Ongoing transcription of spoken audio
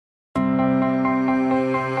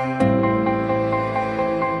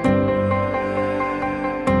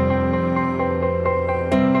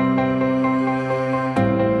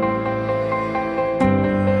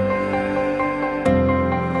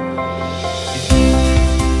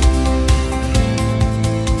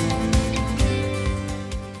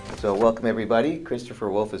Welcome everybody. Christopher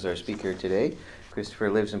Wolff is our speaker today. Christopher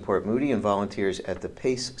lives in Port Moody and volunteers at the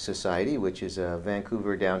PACE Society, which is a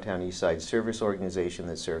Vancouver downtown east side service organization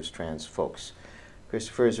that serves trans folks.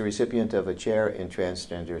 Christopher is a recipient of a chair in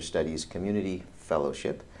Transgender Studies Community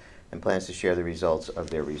Fellowship and plans to share the results of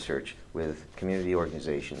their research with community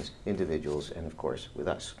organizations, individuals, and of course with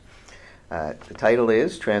us. The title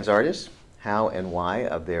is Trans Artists, How and Why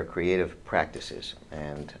of Their Creative Practices.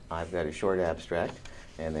 And I've got a short abstract,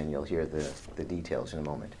 and then you'll hear the details in a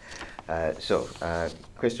moment.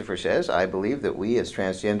 Christopher says, I believe that we as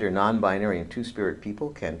transgender, non-binary, and two-spirit people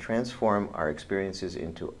can transform our experiences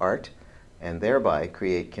into art and thereby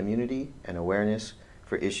create community and awareness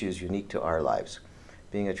for issues unique to our lives.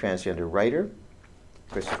 Being a transgender writer,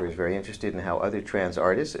 Christopher is very interested in how other trans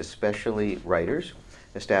artists, especially writers,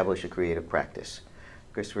 establish a creative practice.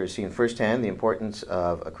 Christopher has seen firsthand the importance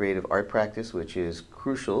of a creative art practice, which is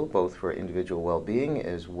crucial both for individual well-being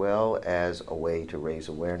as well as a way to raise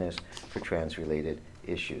awareness for trans-related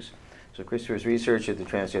issues. So Christopher's research at the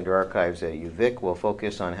Transgender Archives at UVic will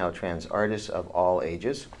focus on how trans artists of all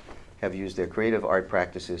ages have used their creative art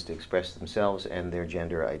practices to express themselves and their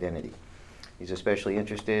gender identity. He's especially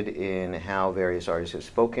interested in how various artists have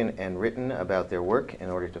spoken and written about their work in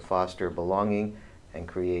order to foster belonging and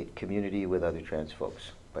create community with other trans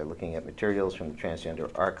folks. By looking at materials from the Transgender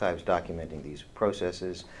Archives documenting these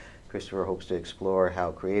processes, Christopher hopes to explore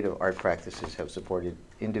how creative art practices have supported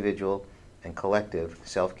individual and collective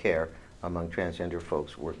self-care among transgender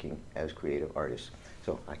folks working as creative artists.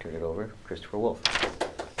 So I turn it over to Christopher Wolff.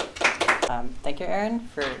 Thank you, Aaron,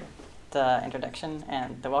 for the introduction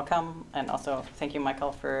and the welcome, and also thank you,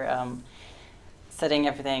 Michael, for setting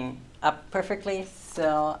everything up perfectly.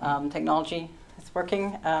 So technology is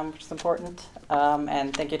working, which is important,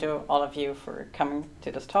 and thank you to all of you for coming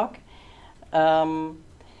to this talk.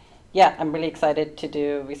 Yeah, I'm really excited to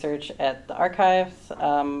do research at the archives,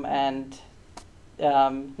 and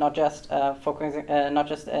not just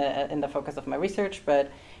in the focus of my research, but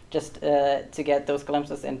just to get those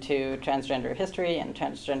glimpses into transgender history and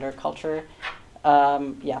transgender culture.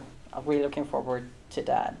 Yeah, I'm really looking forward to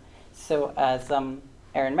that. So as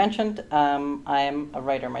Aaron mentioned, I'm a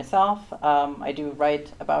writer myself. I do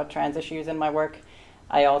write about trans issues in my work.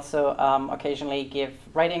 I also occasionally give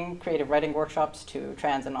creative writing workshops to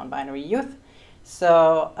trans and non-binary youth.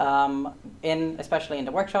 So especially in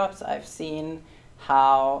the workshops, I've seen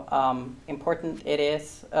how important it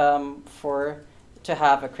is to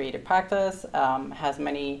have a creative practice, has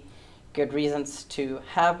many good reasons to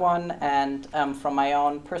have one, and from my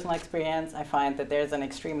own personal experience, I find that there's an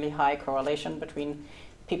extremely high correlation between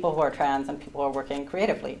people who are trans and people who are working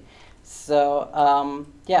creatively. So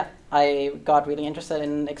yeah, I got really interested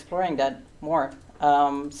in exploring that more.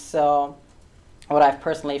 So what I've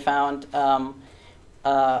personally found, and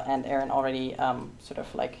Aaron already sort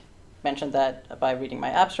of like mentioned that by reading my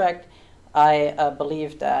abstract, I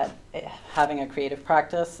believe that having a creative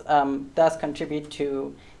practice does contribute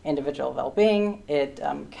to individual well-being. It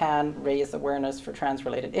can raise awareness for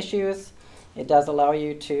trans-related issues. It does allow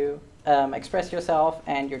you to express yourself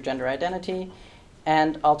and your gender identity,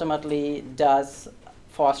 and ultimately does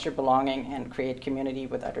foster belonging and create community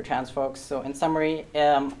with other trans folks. So in summary,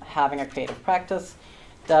 having a creative practice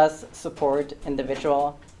does support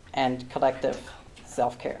individual and collective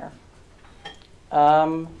self-care.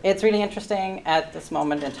 It's really interesting at this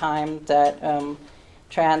moment in time that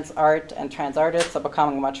trans art and trans artists are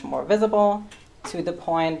becoming much more visible, to the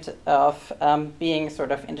point of being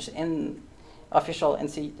sort of in official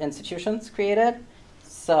institutions created.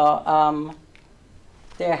 So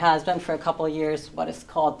there has been for a couple of years what is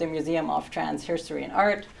called the Museum of Trans History and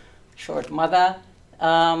Art, short MOTHA,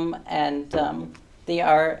 and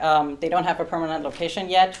they don't have a permanent location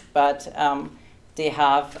yet, but they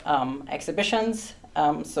have exhibitions.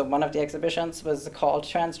 So one of the exhibitions was called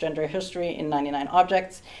Transgender History in 99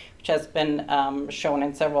 Objects, which has been shown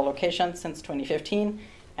in several locations since 2015.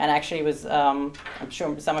 And actually was, I'm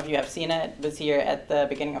sure some of you have seen it, was here at the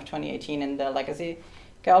beginning of 2018 in the Legacy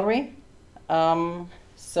Gallery.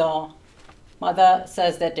 So MOTHA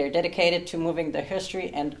says that they're dedicated to moving the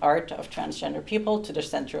history and art of transgender people to the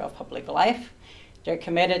center of public life. They're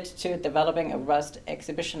committed to developing a robust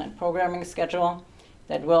exhibition and programming schedule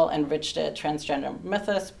that will enrich the transgender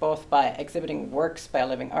mythos, both by exhibiting works by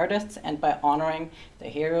living artists and by honoring the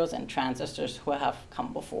heroes and transistors who have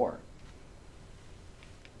come before.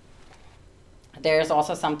 There's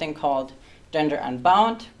also something called Gender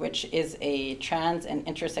Unbound, which is a trans and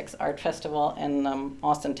intersex art festival in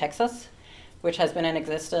Austin, Texas, which has been in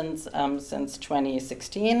existence since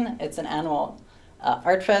 2016. It's an annual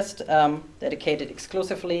art fest dedicated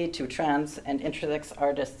exclusively to trans and intersex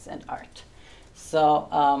artists and art. So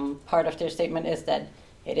part of their statement is that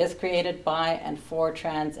it is created by and for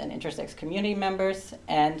trans and intersex community members,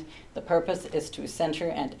 and the purpose is to center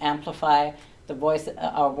and amplify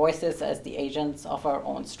our voices as the agents of our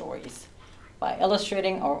own stories. By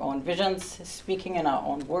illustrating our own visions, speaking in our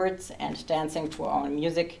own words, and dancing to our own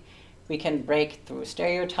music, we can break through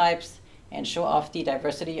stereotypes and show off the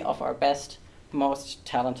diversity of our best, most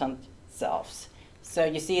talented selves. So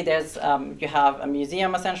you see there's, you have a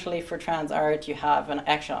museum essentially for trans art, you have an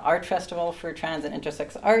actual art festival for trans and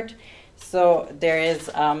intersex art. So there is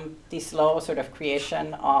the slow sort of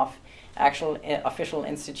creation of actual official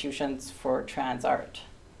institutions for trans art.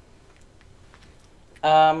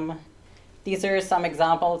 These are some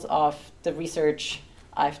examples of the research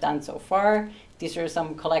I've done so far. These are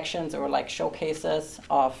some collections or like showcases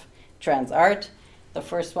of trans art. The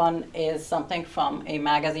first one is something from a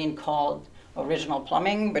magazine called Original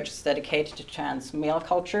Plumbing, which is dedicated to trans male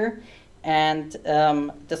culture. And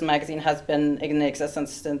this magazine has been in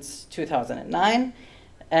existence since 2009.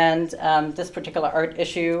 And this particular art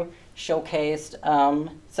issue showcased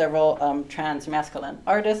several trans masculine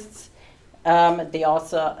artists. They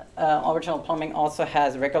also, Original Plumbing also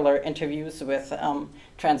has regular interviews with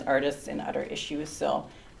trans artists in other issues. So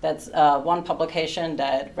that's one publication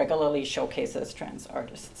that regularly showcases trans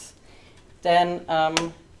artists. Then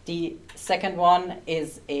the second one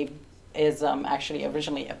is actually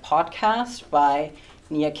originally a podcast by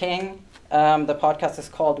Nia King. The podcast is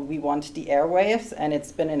called We Want the Airwaves, and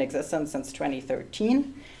it's been in existence since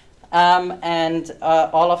 2013. And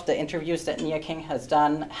all of the interviews that Nia King has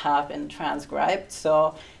done have been transcribed.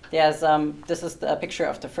 So there's, this is a picture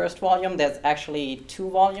of the first volume. There's actually 2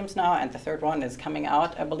 volumes now, and the third one is coming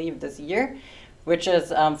out, I believe, this year, which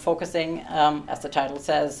is focusing, as the title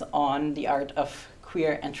says, on the art of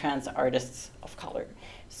queer and trans artists of color.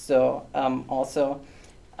 So also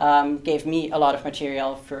gave me a lot of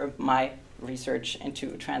material for my research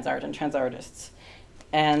into trans art and trans artists.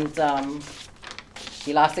 And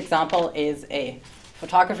the last example is a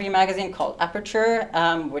photography magazine called Aperture,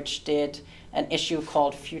 which did an issue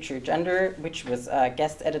called Future Gender, which was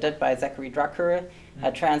guest edited by Zachary Drucker,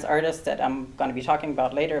 a trans artist that I'm going to be talking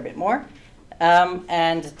about later a bit more.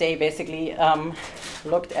 And they basically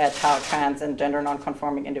looked at how trans and gender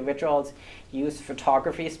nonconforming individuals use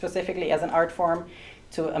photography specifically as an art form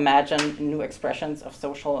to imagine new expressions of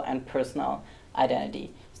social and personal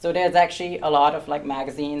identity. So there's actually a lot of like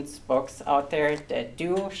magazines, books out there that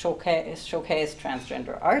do showcase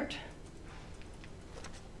transgender art.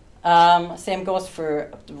 Same goes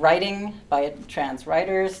for writing by trans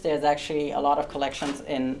writers. There's actually a lot of collections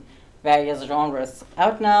in various genres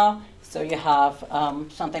out now. So you have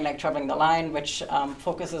something like Troubling the Line, which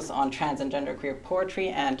focuses on trans and genderqueer poetry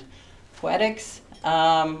and poetics.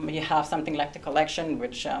 You have something like The Collection,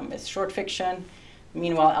 which is short fiction.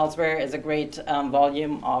 Meanwhile, Elsewhere is a great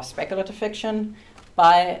volume of speculative fiction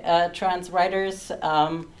by trans writers.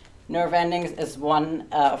 Nerve Endings is one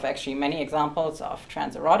of actually many examples of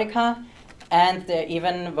trans erotica. And there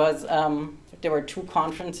even was, there were 2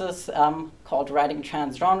 conferences called Writing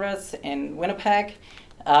Trans Genres in Winnipeg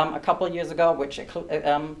a couple years ago, which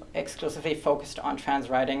exclusively focused on trans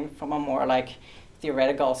writing from a more like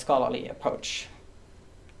theoretical scholarly approach.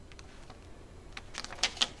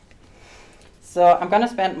 So I'm going to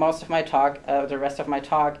spend most of my talk, the rest of my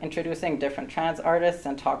talk, introducing different trans artists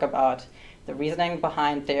and talk about the reasoning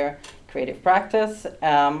behind their creative practice.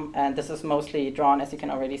 And this is mostly drawn, as you can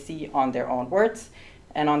already see, on their own words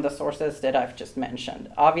and on the sources that I've just mentioned.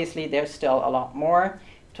 Obviously, there's still a lot more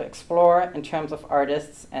to explore in terms of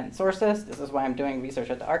artists and sources. This is why I'm doing research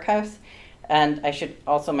at the archives. And I should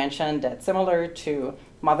also mention that similar to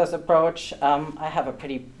Mother's approach, I have a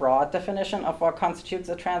pretty broad definition of what constitutes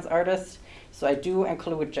a trans artist. So I do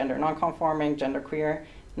include gender nonconforming, genderqueer,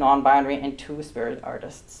 non-binary, and two-spirit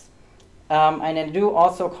artists. And I do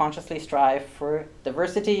also consciously strive for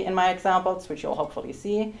diversity in my examples, which you'll hopefully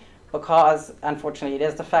see, because unfortunately it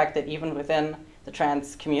is the fact that even within the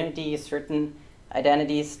trans community, certain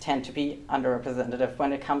identities tend to be underrepresented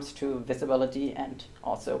when it comes to visibility and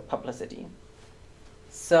also publicity.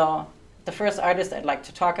 So the first artist I'd like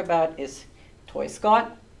to talk about is Toy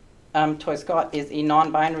Scott. Toy Scott is a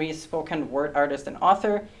non-binary spoken word artist and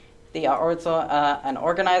author. They are also an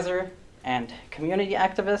organizer and community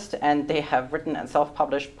activist, and they have written and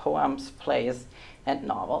self-published poems, plays, and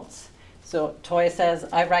novels. So Toy says,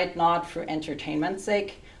 "I write not for entertainment's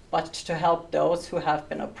sake, but to help those who have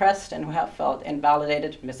been oppressed and who have felt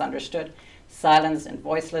invalidated, misunderstood, silenced, and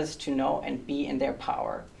voiceless to know and be in their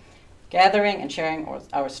power. Gathering and sharing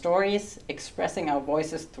our stories, expressing our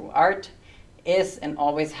voices through art, is and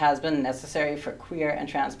always has been necessary for queer and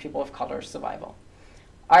trans people of color survival.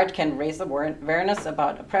 Art can raise awareness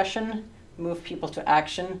about oppression, move people to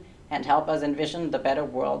action, and help us envision the better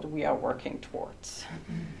world we are working towards.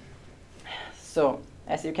 So,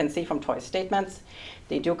 as you can see from Toy's statements,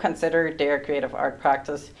 they do consider their creative art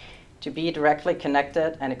practice to be directly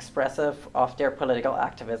connected and expressive of their political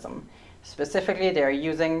activism. Specifically, they are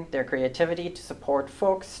using their creativity to support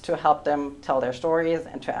folks, to help them tell their stories,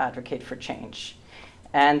 and to advocate for change.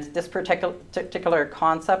 And this particular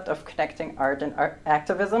concept of connecting art and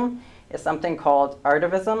activism is something called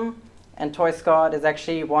artivism. And Toy Scott is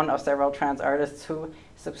actually one of several trans artists who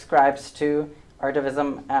subscribes to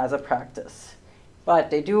artivism as a practice.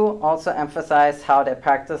 But they do also emphasize how their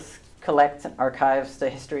practice collects and archives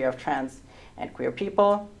the history of trans and queer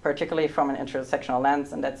people, particularly from an intersectional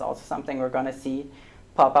lens, and that's also something we're going to see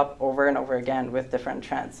pop up over and over again with different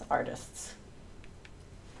trans artists.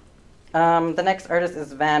 The next artist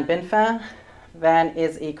is Van Binfa. Van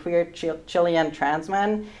is a queer Chilean trans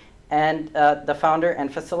man and the founder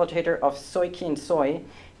and facilitator of Soy Quien Soy,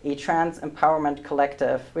 a trans empowerment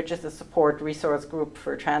collective, which is a support resource group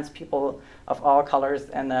for trans people of all colors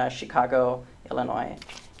in Chicago, Illinois.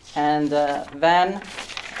 And Van,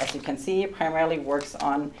 as you can see, primarily works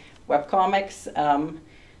on webcomics.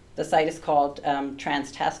 The site is called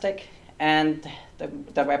Transtastic, and the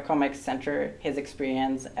webcomics center his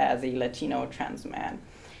experience as a Latino trans man.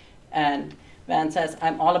 And Van says,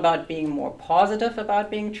 I'm all about being more positive about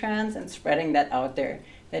being trans and spreading that out there,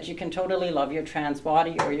 that you can totally love your trans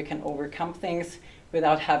body or you can overcome things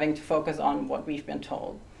without having to focus on what we've been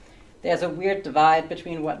told. There's a weird divide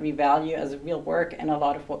between what we value as real work and a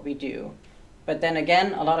lot of what we do. But then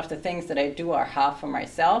again, a lot of the things that I do are half for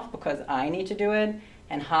myself because I need to do it,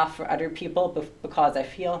 and half for other people because I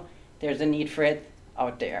feel there's a need for it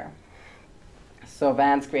out there. So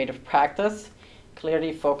Van's creative practice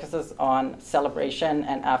clearly focuses on celebration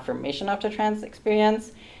and affirmation of the trans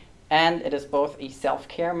experience, and it is both a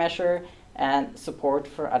self-care measure and support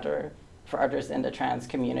for others in the trans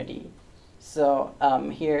community. So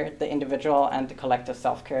here, the individual and the collective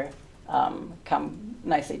self-care come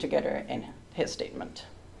nicely together in his statement.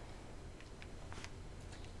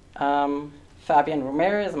 Fabian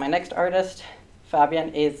Romero is my next artist.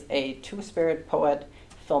 Fabian is a two-spirit poet,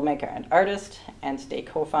 filmmaker, and artist, and they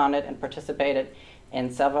co-founded and participated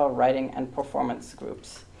in several writing and performance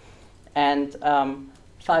groups. And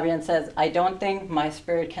Fabian says, I don't think my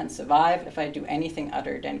spirit can survive if I do anything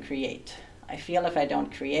other than create. I feel if I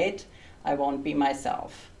don't create, I won't be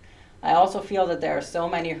myself. I also feel that there are so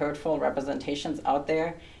many hurtful representations out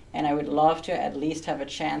there, and I would love to at least have a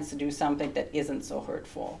chance to do something that isn't so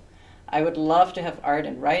hurtful. I would love to have art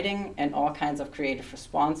and writing and all kinds of creative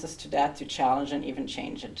responses to that to challenge and even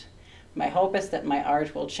change it. My hope is that my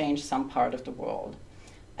art will change some part of the world.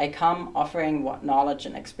 I come offering what knowledge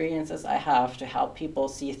and experiences I have to help people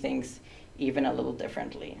see things even a little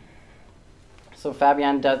differently. So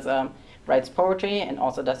Fabian writes poetry and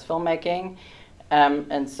also does filmmaking.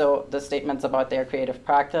 And so the statements about their creative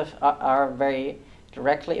practice are very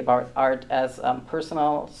directly about art as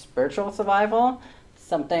personal spiritual survival,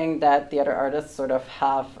 something that the other artists sort of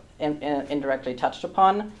have indirectly touched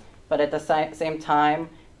upon. But at the same time,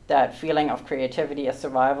 that feeling of creativity as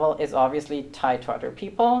survival is obviously tied to other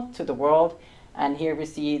people, to the world. And here we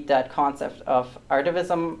see that concept of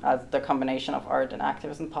artivism as the combination of art and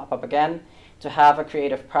activism pop up again, to have a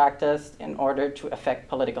creative practice in order to affect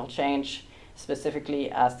political change,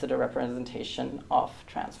 specifically as to the representation of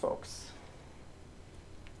trans folks.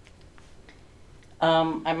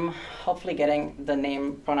 I'm hopefully getting the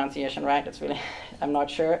name pronunciation right. It's really, I'm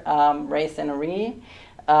not sure. Ray Senori,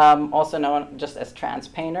 also known just as Trans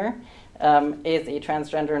Painter, is a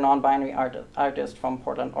transgender non-binary artist from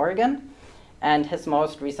Portland, Oregon. And his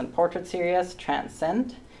most recent portrait series,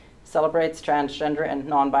 Transcend, celebrates transgender and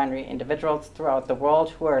non-binary individuals throughout the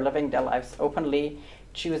world who are living their lives openly,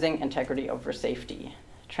 choosing integrity over safety.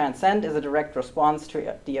 Transcend is a direct response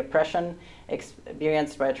to the oppression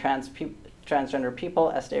experienced by transgender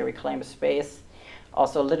people as they reclaim space,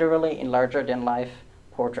 also literally in larger-than-life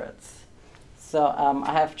portraits. So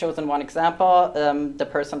I have chosen one example. The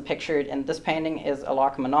person pictured in this painting is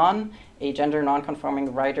Alok Menon, a gender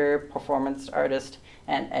non-conforming writer, performance artist,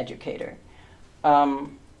 and educator.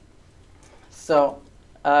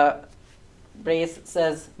 Race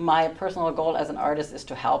says, my personal goal as an artist is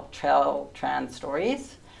to help tell trans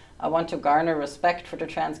stories. I want to garner respect for the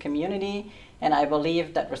trans community, and I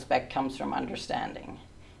believe that respect comes from understanding.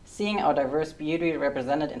 Seeing our diverse beauty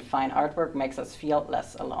represented in fine artwork makes us feel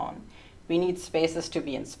less alone. We need spaces to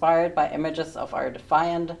be inspired by images of our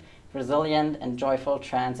defiant, resilient, and joyful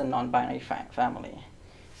trans and non-binary family.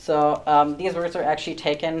 So these words are actually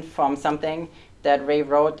taken from something that Ray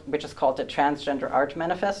wrote, which is called the Transgender Art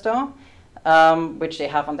Manifesto, which they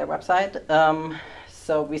have on their website.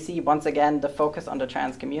 So we see, once again, the focus on the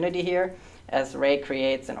trans community here, as Ray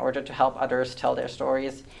creates in order to help others tell their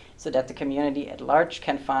stories so that the community at large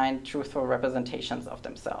can find truthful representations of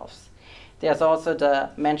themselves. There's also the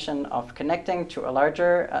mention of connecting to a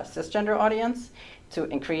larger cisgender audience to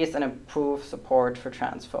increase and improve support for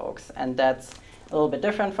trans folks. And that's a little bit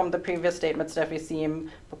different from the previous statements that we've seen,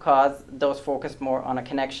 because those focus more on a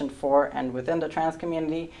connection for and within the trans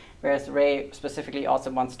community, whereas Ray specifically also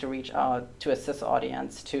wants to reach out to a cis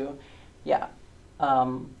audience to,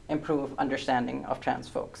 improve understanding of trans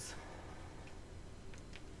folks.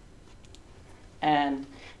 And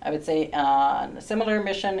I would say a similar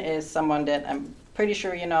mission is someone that I'm pretty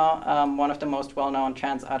sure you know, one of the most well-known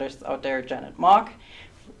trans artists out there, Janet Mock.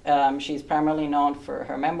 She's primarily known for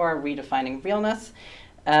her memoir, Redefining Realness,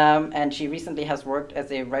 and she recently has worked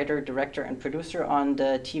as a writer, director, and producer on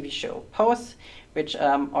the TV show Pose, which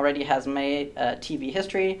already has made TV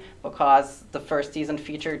history because the first season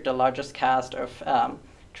featured the largest cast of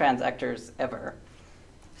trans actors ever.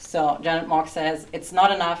 So Janet Mock says, "It's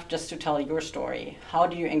not enough just to tell your story. How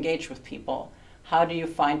do you engage with people? How do you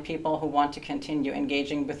find people who want to continue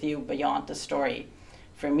engaging with you beyond the story?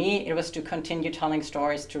 For me, it was to continue telling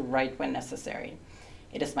stories to write when necessary.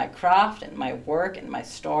 It is my craft and my work and my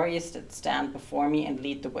stories that stand before me and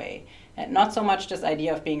lead the way. And not so much this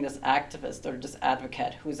idea of being this activist or this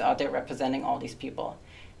advocate who's out there representing all these people.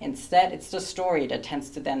 Instead, it's the story that tends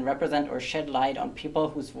to then represent or shed light on people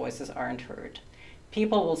whose voices aren't heard.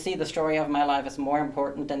 People will see the story of my life as more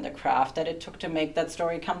important than the craft that it took to make that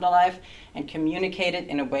story come to life, and communicate it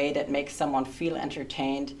in a way that makes someone feel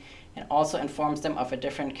entertained and also informs them of a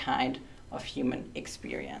different kind of human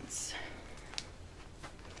experience."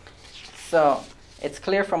 So it's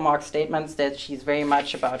clear from Mock's statements that she's very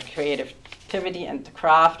much about creativity and the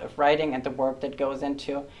craft of writing and the work that goes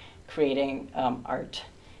into creating art.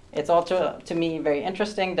 It's also, to me, very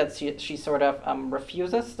interesting that she sort of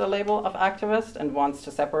refuses the label of activist and wants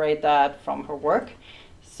to separate that from her work.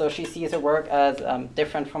 So she sees her work as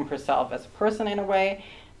different from herself as a person in a way.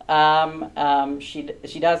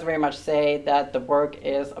 She does very much say that the work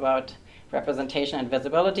is about representation and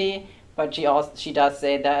visibility, but she does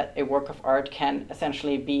say that a work of art can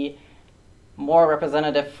essentially be more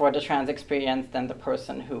representative for the trans experience than the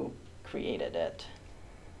person who created it.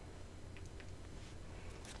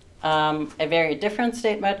 A very different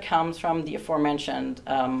statement comes from the aforementioned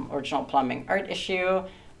Original Plumbing art issue.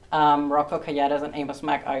 Rocco Cayadas and Amos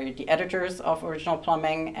Mack are the editors of Original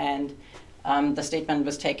Plumbing, and the statement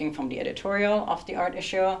was taken from the editorial of the art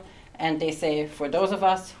issue. And they say, "For those of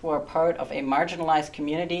us who are part of a marginalized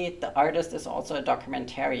community, the artist is also a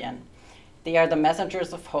documentarian. They are the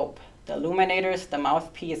messengers of hope, the illuminators, the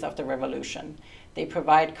mouthpiece of the revolution. They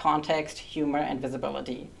provide context, humor, and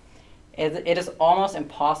visibility. It is almost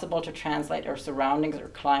impossible to translate our surroundings or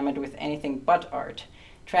climate with anything but art.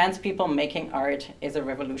 Trans people making art is a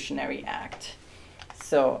revolutionary act."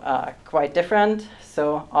 So quite different.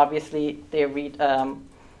 So obviously they read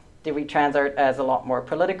trans art as a lot more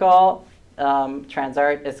political. Trans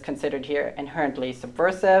art is considered here inherently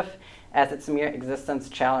subversive, as its mere existence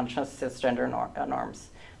challenges cisgender norms.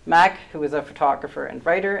 Mack, who is a photographer and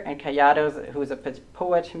writer, and Cayados, who is a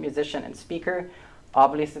poet, musician, and speaker,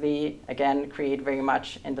 obviously, again, create very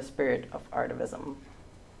much in the spirit of artivism.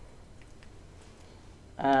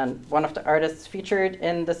 And one of the artists featured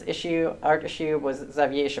in this art issue was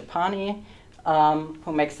Xavier Chapani,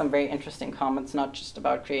 who makes some very interesting comments, not just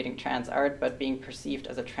about creating trans art, but being perceived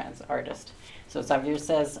as a trans artist. So Xavier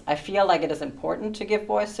says, "I feel like it is important to give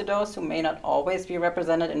voice to those who may not always be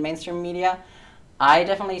represented in mainstream media. I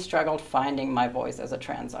definitely struggled finding my voice as a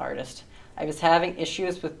trans artist. I was having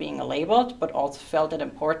issues with being labeled, but also felt it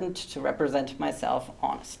important to represent myself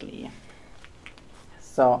honestly."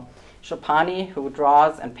 So Chapani, who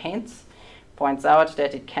draws and paints, points out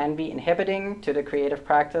that it can be inhibiting to the creative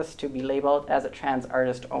practice to be labeled as a trans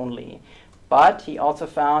artist only. But he also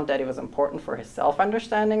found that it was important for his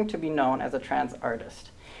self-understanding to be known as a trans artist.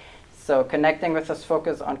 So connecting with this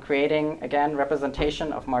focus on creating, again,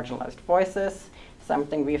 representation of marginalized voices,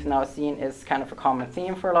 something we've now seen is kind of a common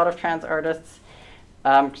theme for a lot of trans artists.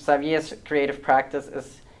 Xavier's creative practice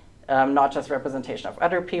is not just representation of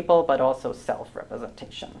other people, but also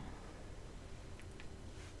self-representation.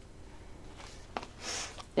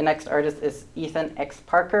 The next artist is Ethan X.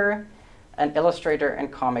 Parker. an illustrator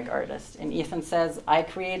and comic artist. And Ethan says, I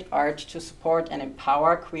create art to support and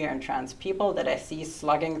empower queer and trans people that I see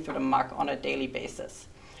slugging through the muck on a daily basis.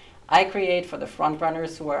 I create for the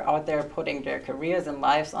frontrunners who are out there putting their careers and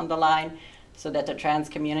lives on the line so that the trans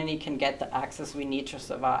community can get the access we need to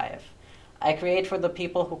survive. I create for the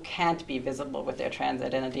people who can't be visible with their trans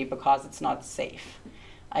identity because it's not safe.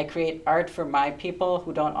 I create art for my people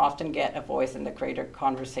who don't often get a voice in the greater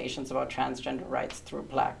conversations about transgender rights through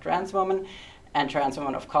Black trans women and trans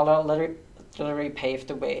women of color literally paved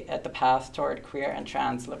the way at the path toward queer and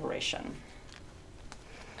trans liberation.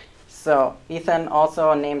 So Ethan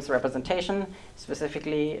also names representation,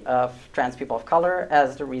 specifically of trans people of color,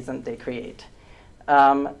 as the reason they create.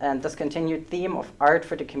 And this continued theme of art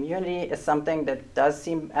for the community is something that does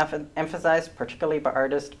seem emphasized, particularly by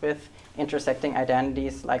artists with intersecting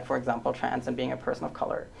identities, like, for example, trans and being a person of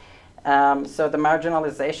color. So the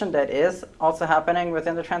marginalization that is also happening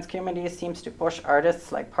within the trans community seems to push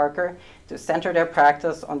artists like Parker to center their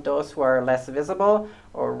practice on those who are less visible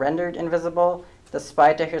or rendered invisible,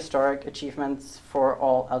 despite their historic achievements for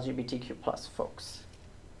all LGBTQ+ folks.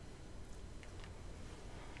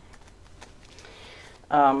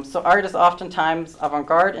 So art is oftentimes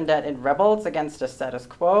avant-garde in that it rebels against the status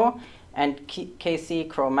quo, and KC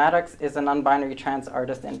Crow-Maddox is a non-binary trans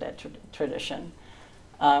artist in that tradition.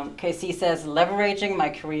 KC says, leveraging my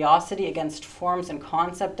curiosity against forms and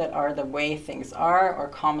concepts that are the way things are, or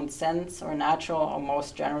common sense, or natural, or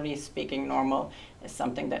most generally speaking normal, is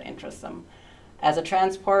something that interests them. As a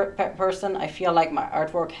trans person, I feel like my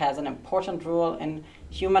artwork has an important role in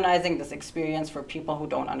humanizing this experience for people who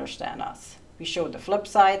don't understand us. We show the flip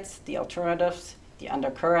sides, the alternatives, the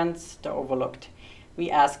undercurrents, the overlooked.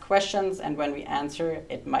 We ask questions, and when we answer,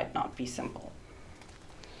 it might not be simple.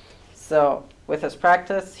 So with his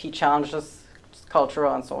practice, he challenges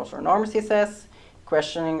cultural and social norms, he says,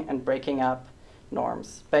 questioning and breaking up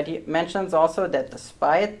norms. But he mentions also that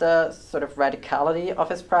despite the sort of radicality of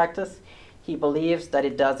his practice, he believes that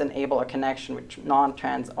it does enable a connection with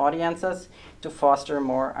non-trans audiences to foster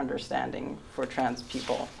more understanding for trans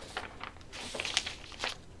people.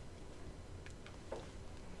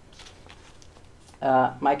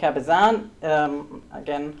 Micah Bazan,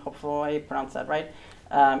 again, hopefully I pronounced that right,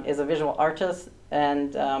 is a visual artist.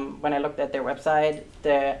 And when I looked at their website,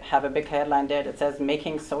 they have a big headline there that says,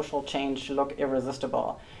 making social change look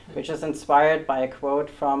irresistible, which is inspired by a quote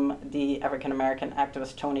from the African-American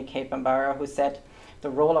activist Toni Cade Bambara, who said, the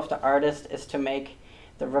role of the artist is to make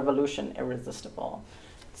the revolution irresistible.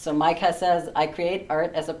 So Micah says, I create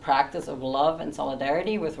art as a practice of love and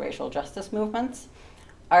solidarity with racial justice movements.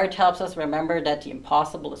 Art helps us remember that the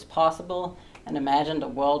impossible is possible and imagine the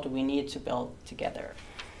world we need to build together.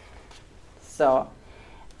 So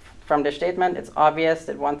from their statement, it's obvious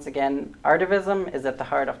that once again, artivism is at the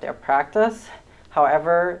heart of their practice.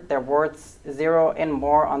 However, their words zero in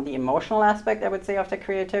more on the emotional aspect, I would say, of their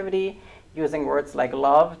creativity, using words like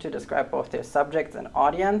love to describe both their subjects and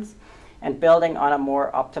audience, and building on a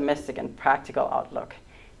more optimistic and practical outlook.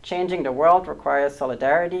 Changing the world requires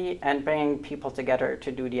solidarity and bringing people together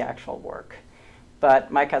to do the actual work.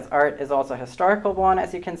 But Micah's art is also a historical one,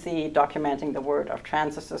 as you can see, documenting the work of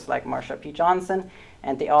trans sisters like Marsha P. Johnson,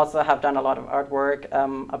 and they also have done a lot of artwork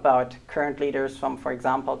about current leaders from, for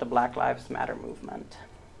example, the Black Lives Matter movement.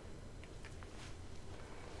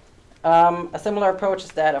 A similar approach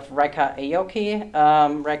is that of Reka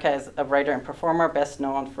Aoki. Reka is a writer and performer best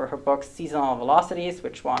known for her book Seasonal Velocities,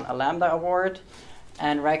 which won a Lambda Award.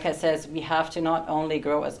 And Reka says, we have to not only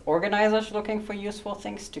grow as organizers looking for useful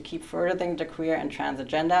things to keep furthering the queer and trans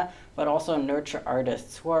agenda, but also nurture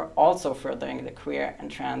artists who are also furthering the queer and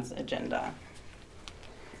trans agenda.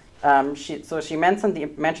 She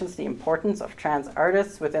mentions the importance of trans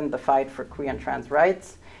artists within the fight for queer and trans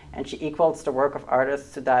rights, and she equals the work of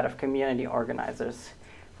artists to that of community organizers.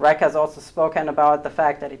 Reka has also spoken about the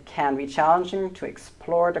fact that it can be challenging to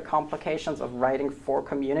explore the complications of writing for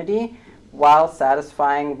community while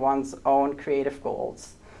satisfying one's own creative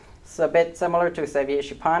goals. So a bit similar to Xavier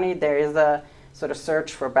Schupani, there is a sort of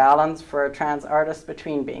search for balance for trans artists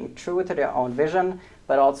between being true to their own vision,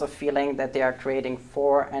 but also feeling that they are creating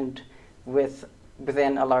for and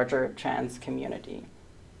within a larger trans community.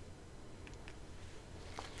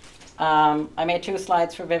 I made 2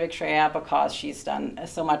 slides for UVic Shreya because she's done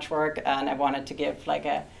so much work, and I wanted to give like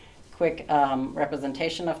a quick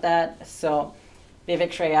representation of that. So UVic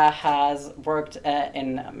Shreya has worked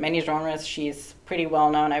in many genres. She's pretty well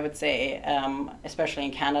known, I would say, especially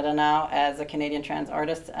in Canada now, as a Canadian trans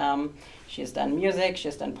artist. She's done music,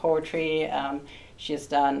 she's done poetry, She has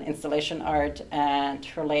done installation art, and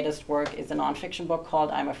her latest work is a nonfiction book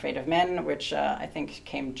called I'm Afraid of Men, which I think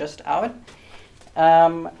came just out.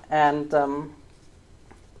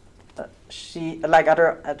 She, like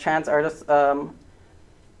other trans artists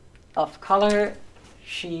of color,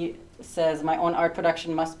 she says, my own art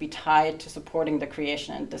production must be tied to supporting the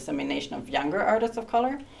creation and dissemination of younger artists of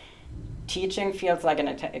color. Teaching feels like an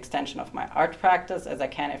extension of my art practice, as I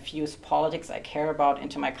can infuse politics I care about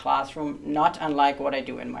into my classroom, not unlike what I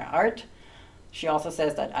do in my art. She also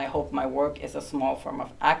says that I hope my work is a small form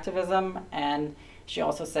of activism, and she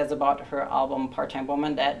also says about her album Part-Time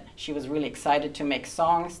Woman that she was really excited to make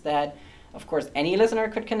songs that, of course, any listener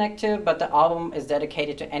could connect to, but the album is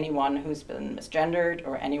dedicated to anyone who's been misgendered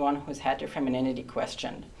or anyone who's had their femininity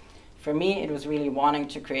questioned. For me, it was really wanting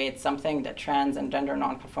to create something that trans and gender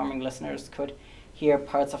non-conforming listeners could hear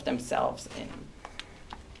parts of themselves in.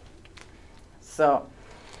 So,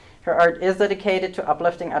 her art is dedicated to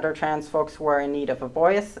uplifting other trans folks who are in need of a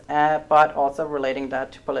voice, but also relating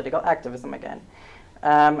that to political activism again.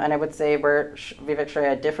 And I would say where Vivek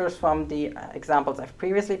Shreya differs from the examples I've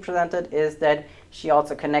previously presented is that she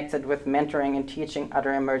also connects it with mentoring and teaching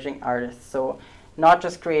other emerging artists. So not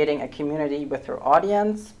just creating a community with her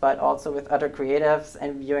audience, but also with other creatives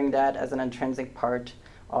and viewing that as an intrinsic part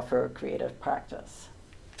of her creative practice.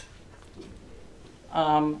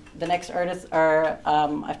 The next artists are,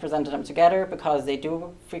 I've presented them together because they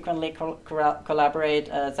do frequently collaborate,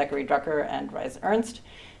 Zachary Drucker and Rice Ernst.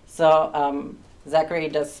 So Zachary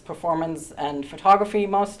does performance and photography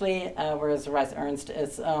mostly, whereas Rice Ernst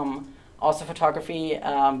is also photography,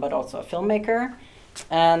 but also a filmmaker.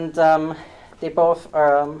 And they both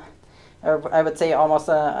are, I would say, almost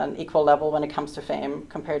an equal level when it comes to fame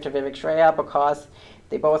compared to Vivek Shreya, because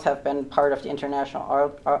they both have been part of the international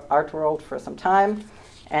art world for some time.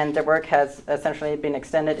 And their work has essentially been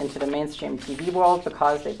extended into the mainstream TV world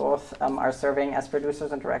because they both are serving as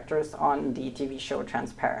producers and directors on the TV show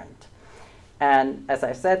Transparent. And as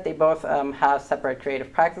I said, they both have separate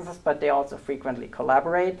creative practices, but they also frequently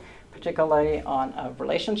collaborate, particularly on A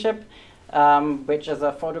Relationship, which is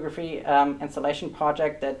a photography installation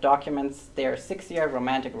project that documents their 6-year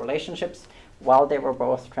romantic relationships while they were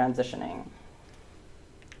both transitioning.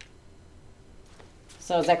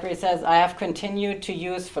 So Zachary says, I have continued to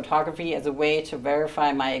use photography as a way to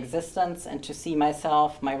verify my existence and to see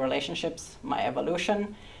myself, my relationships, my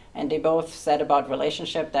evolution. And they both said about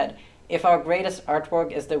Relationship that if our greatest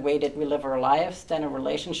artwork is the way that we live our lives, then a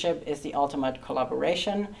relationship is the ultimate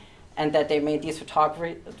collaboration, and that they made these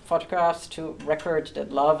photographs to record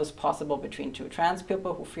that love is possible between two trans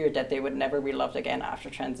people who feared that they would never be loved again after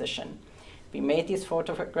transition. We made these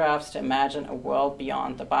photographs to imagine a world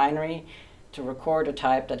beyond the binary, to record a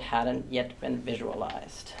type that hadn't yet been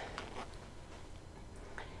visualized.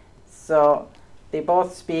 So they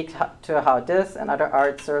both speak to how this and other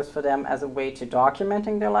art serves for them as a way to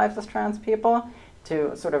documenting their lives as trans people,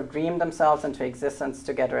 to sort of dream themselves into existence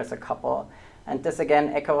together as a couple. And this again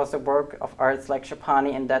echoes the work of artists like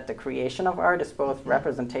Shapani in that the creation of art is both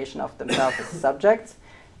representation of themselves as subjects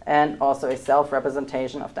and also a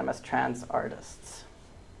self-representation of them as trans artists.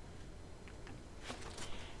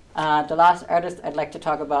 The last artist I'd like to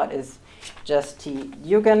talk about is Jess T.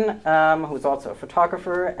 Eugen, who's also a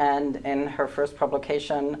photographer, and in her first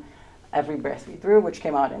publication, Every Breath We Drew, which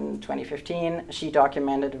came out in 2015, she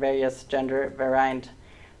documented various gender-variant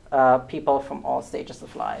people from all stages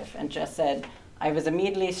of life. And Jess said, I was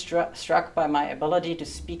immediately struck by my ability to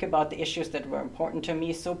speak about the issues that were important to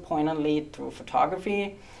me so poignantly through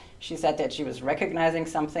photography. She said that she was recognizing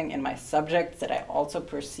something in my subjects that I also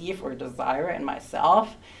perceive or desire in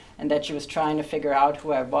myself, and that she was trying to figure out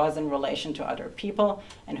who I was in relation to other people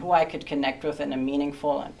and who I could connect with in a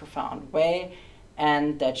meaningful and profound way,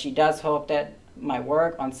 and that she does hope that my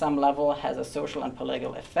work on some level has a social and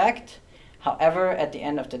political effect. However, at the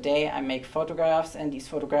end of the day, I make photographs, and these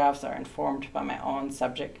photographs are informed by my own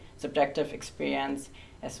subjective experience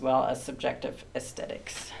as well as subjective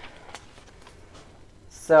aesthetics.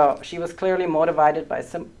 So she was clearly motivated by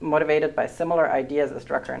similar ideas as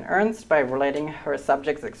Drucker and Ernst by relating her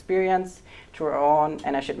subject's experience to her own,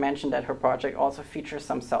 and I should mention that her project also features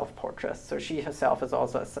some self-portraits, so she herself is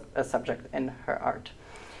also a subject in her art.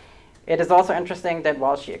 It is also interesting that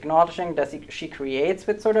while she acknowledging that she creates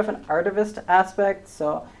with sort of an artivist aspect,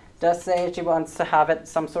 so does say she wants to have it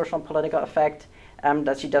some social and political effect,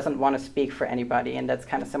 that she doesn't want to speak for anybody, and that's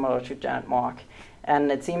kind of similar to Janet Mock.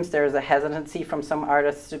 And it seems there's a hesitancy from some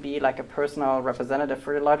artists to be like a personal representative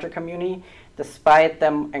for the larger community, despite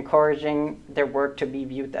them encouraging their work to be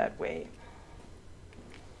viewed that way.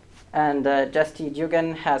 And Jess T.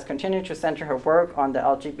 Dugan has continued to center her work on the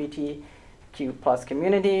LGBTQ+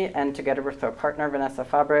 community, and together with her partner Vanessa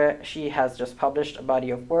Fabre, she has just published a body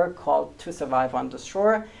of work called To Survive on the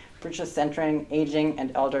Shore, which is centering aging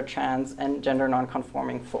and elder trans and gender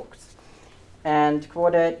nonconforming folks. And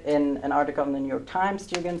quoted in an article in the New York Times,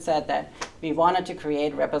 Dugan said that we wanted to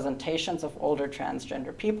create representations of older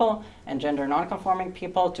transgender people and gender nonconforming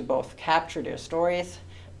people to both capture their stories,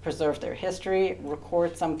 preserve their history,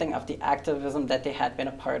 record something of the activism that they had been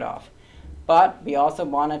a part of. But we also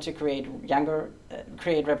wanted to create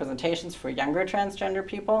representations for younger transgender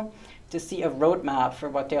people, to see a roadmap for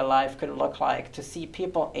what their life could look like, to see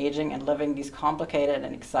people aging and living these complicated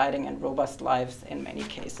and exciting and robust lives in many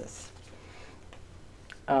cases.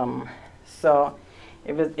 So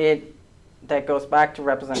that goes back to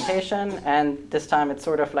representation, and this time it's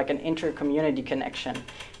sort of like an inter-community connection.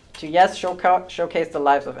 To yes, showcase the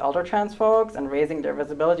lives of elder trans folks and raising their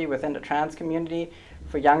visibility within the trans community,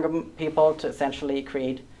 for younger people to essentially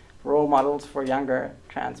create role models for younger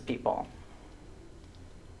trans people.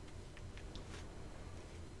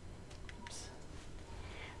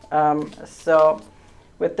 So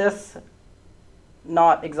with this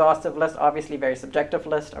not exhaustive list, obviously very subjective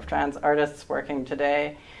list of trans artists working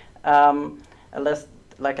today, a list,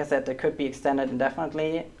 like I said, that could be extended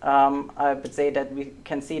indefinitely. I would say that we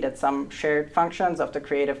can see that some shared functions of the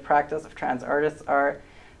creative practice of trans artists are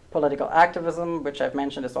political activism, which I've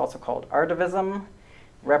mentioned is also called artivism,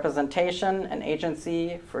 representation and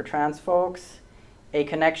agency for trans folks, a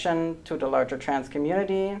connection to the larger trans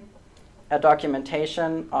community, a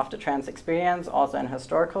documentation of the trans experience, also in a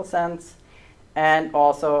historical sense, and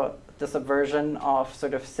also the subversion of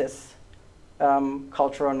sort of cis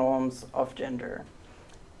cultural norms of gender.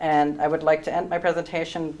 And I would like to end my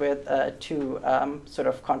presentation with two sort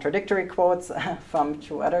of contradictory quotes from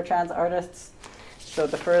two other trans artists. So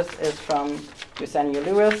the first is from Yesenia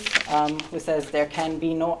Lewis, who says, "There can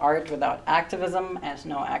be no art without activism and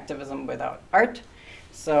no activism without art."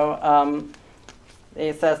 So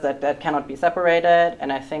it says that that cannot be separated,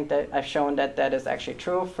 and I think that I've shown that that is actually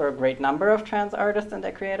true for a great number of trans artists in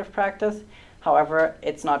their creative practice. However,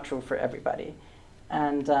 it's not true for everybody.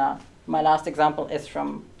 And my last example is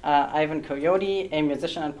from Ivan Coyote, a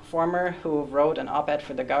musician and performer who wrote an op-ed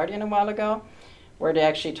for The Guardian a while ago, where they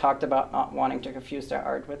actually talked about not wanting to confuse their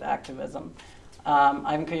art with activism.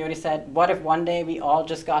 Ivan Coyote said, "What if one day we all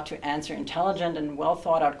just got to answer intelligent and well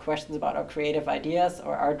thought out questions about our creative ideas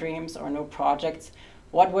or our dreams or new projects?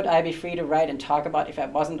 What would I be free to write and talk about if I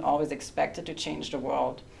wasn't always expected to change the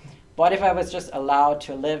world? What if I was just allowed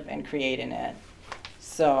to live and create in it?"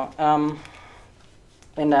 So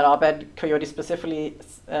in that op-ed, Coyote specifically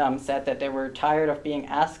said that they were tired of being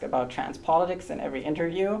asked about trans politics in every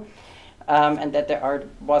interview, and that their art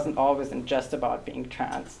wasn't always just about being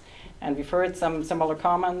trans. And we've heard some similar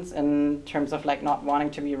comments in terms of like not wanting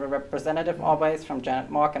to be representative always from Janet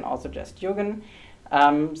Mock and also Jess Dugan.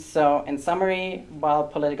 So in summary, while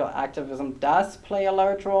political activism does play a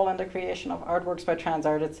large role in the creation of artworks by trans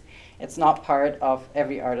artists, it's not part of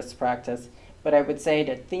every artist's practice. But I would say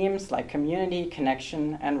that themes like community,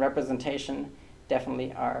 connection, and representation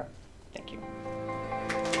definitely are. Thank you.